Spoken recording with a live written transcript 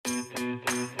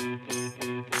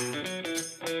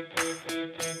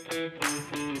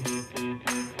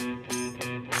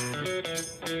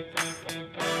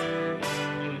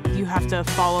have to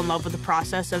fall in love with the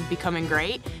process of becoming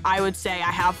great. I would say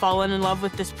I have fallen in love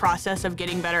with this process of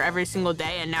getting better every single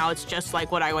day, and now it's just like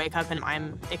when I wake up and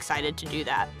I'm excited to do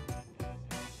that.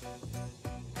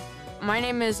 My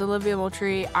name is Olivia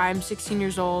Moultrie. I'm 16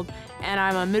 years old, and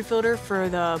I'm a midfielder for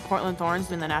the Portland Thorns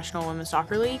in the National Women's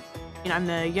Soccer League. And I'm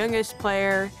the youngest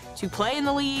player to play in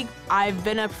the league. I've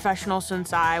been a professional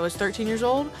since I was 13 years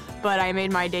old, but I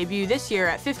made my debut this year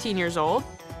at 15 years old.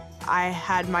 I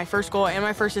had my first goal and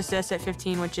my first assist at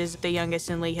 15, which is the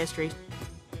youngest in league history.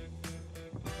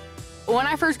 When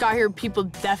I first got here, people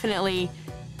definitely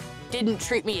didn't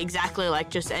treat me exactly like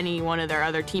just any one of their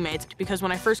other teammates, because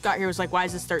when I first got here, it was like, why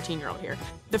is this 13-year-old here?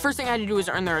 The first thing I had to do was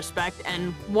earn their respect,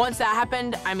 and once that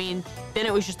happened, I mean, then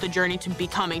it was just the journey to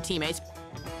becoming teammates.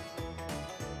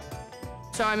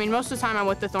 So, I mean, most of the time I'm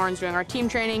with the Thorns doing our team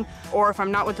training, or if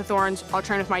I'm not with the Thorns, I'll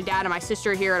train with my dad and my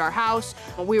sister here at our house.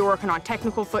 We were working on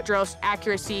technical foot drills,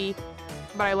 accuracy,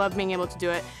 but I love being able to do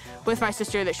it with my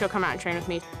sister, that she'll come out and train with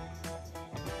me.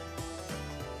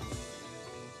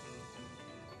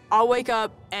 I'll wake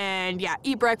up and, yeah,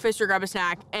 eat breakfast or grab a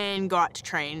snack and go out to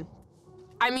train.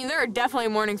 I mean, there are definitely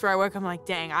mornings where I wake up, I'm like,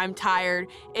 dang, I'm tired,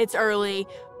 it's early,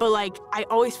 but like, I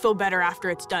always feel better after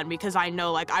it's done because I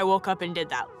know, like, I woke up and did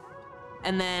that.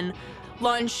 And then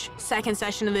lunch, second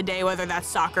session of the day, whether that's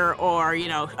soccer or, you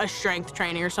know, a strength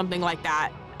training or something like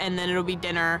that. And then it'll be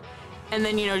dinner. And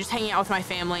then, you know, just hanging out with my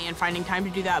family and finding time to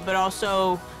do that, but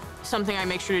also something I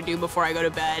make sure to do before I go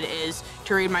to bed is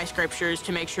to read my scriptures,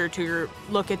 to make sure to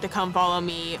look at the Come Follow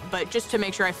Me, but just to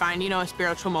make sure I find, you know, a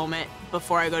spiritual moment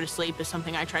before I go to sleep is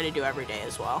something I try to do every day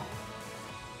as well.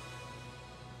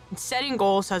 Setting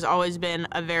goals has always been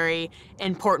a very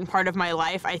important part of my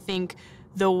life. I think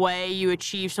the way you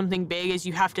achieve something big is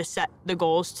you have to set the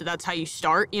goals, so that's how you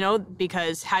start, you know,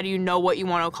 because how do you know what you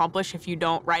want to accomplish if you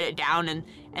don't write it down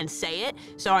and say it?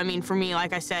 So, I mean, for me,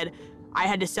 like I said, I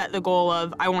had to set the goal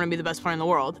of, I want to be the best player in the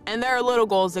world. And there are little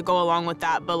goals that go along with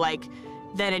that, but like,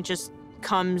 then it just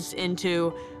comes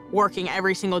into working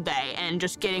every single day and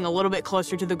just getting a little bit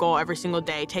closer to the goal every single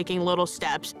day, taking little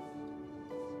steps.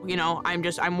 You know,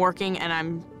 I'm working and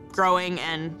I'm growing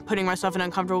and putting myself in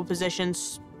uncomfortable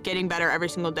positions, getting better every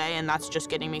single day, and that's just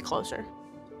getting me closer.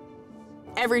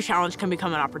 Every challenge can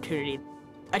become an opportunity.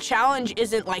 A challenge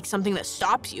isn't like something that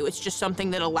stops you, it's just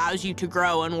something that allows you to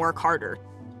grow and work harder.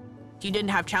 If you didn't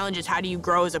have challenges, how do you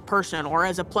grow as a person or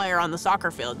as a player on the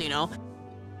soccer field, you know?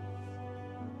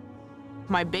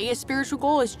 My biggest spiritual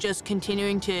goal is just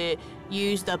continuing to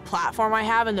use the platform I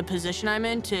have and the position I'm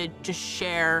in to just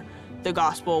share the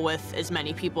gospel with as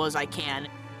many people as I can.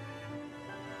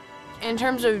 In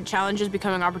terms of challenges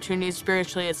becoming opportunities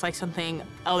spiritually, it's like something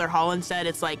Elder Holland said.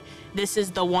 It's like, this is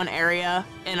the one area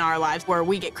in our lives where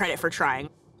we get credit for trying.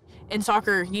 In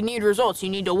soccer, you need results, you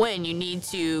need to win, you need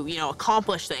to, you know,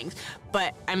 accomplish things.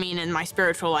 But I mean, in my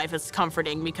spiritual life, it's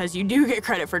comforting because you do get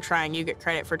credit for trying. You get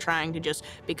credit for trying to just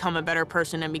become a better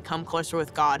person and become closer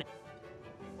with God.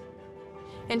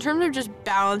 In terms of just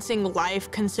balancing life,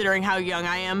 considering how young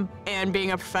I am and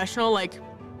being a professional, like,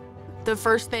 the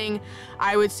first thing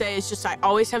I would say is just I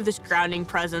always have this grounding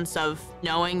presence of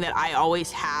knowing that I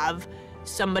always have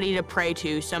somebody to pray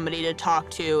to, somebody to talk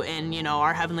to in, you know,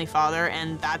 our Heavenly Father,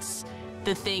 and that's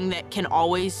the thing that can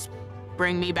always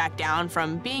bring me back down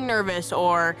from being nervous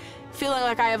or feeling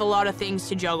like I have a lot of things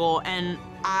to juggle. And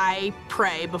I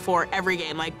pray before every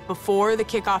game. Like, before the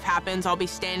kickoff happens, I'll be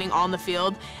standing on the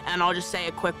field and I'll just say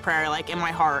a quick prayer, like, in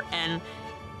my heart. And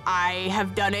I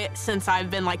have done it since I've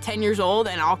been like 10 years old,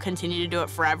 and I'll continue to do it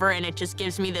forever. And it just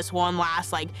gives me this one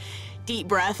last, like, deep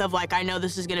breath of, like, I know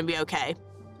this is gonna be okay.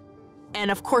 And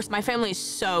of course, my family is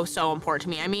so, so important to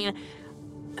me. I mean,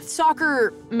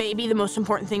 soccer may be the most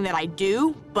important thing that I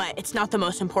do, but it's not the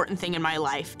most important thing in my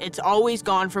life. It's always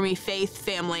gone for me: faith,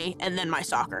 family, and then my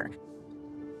soccer.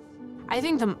 I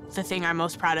think the thing I'm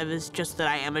most proud of is just that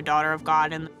I am a daughter of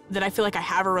God, and that I feel like I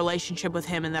have a relationship with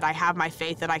Him, and that I have my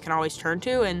faith that I can always turn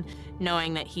to, and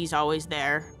knowing that He's always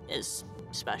there is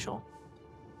special.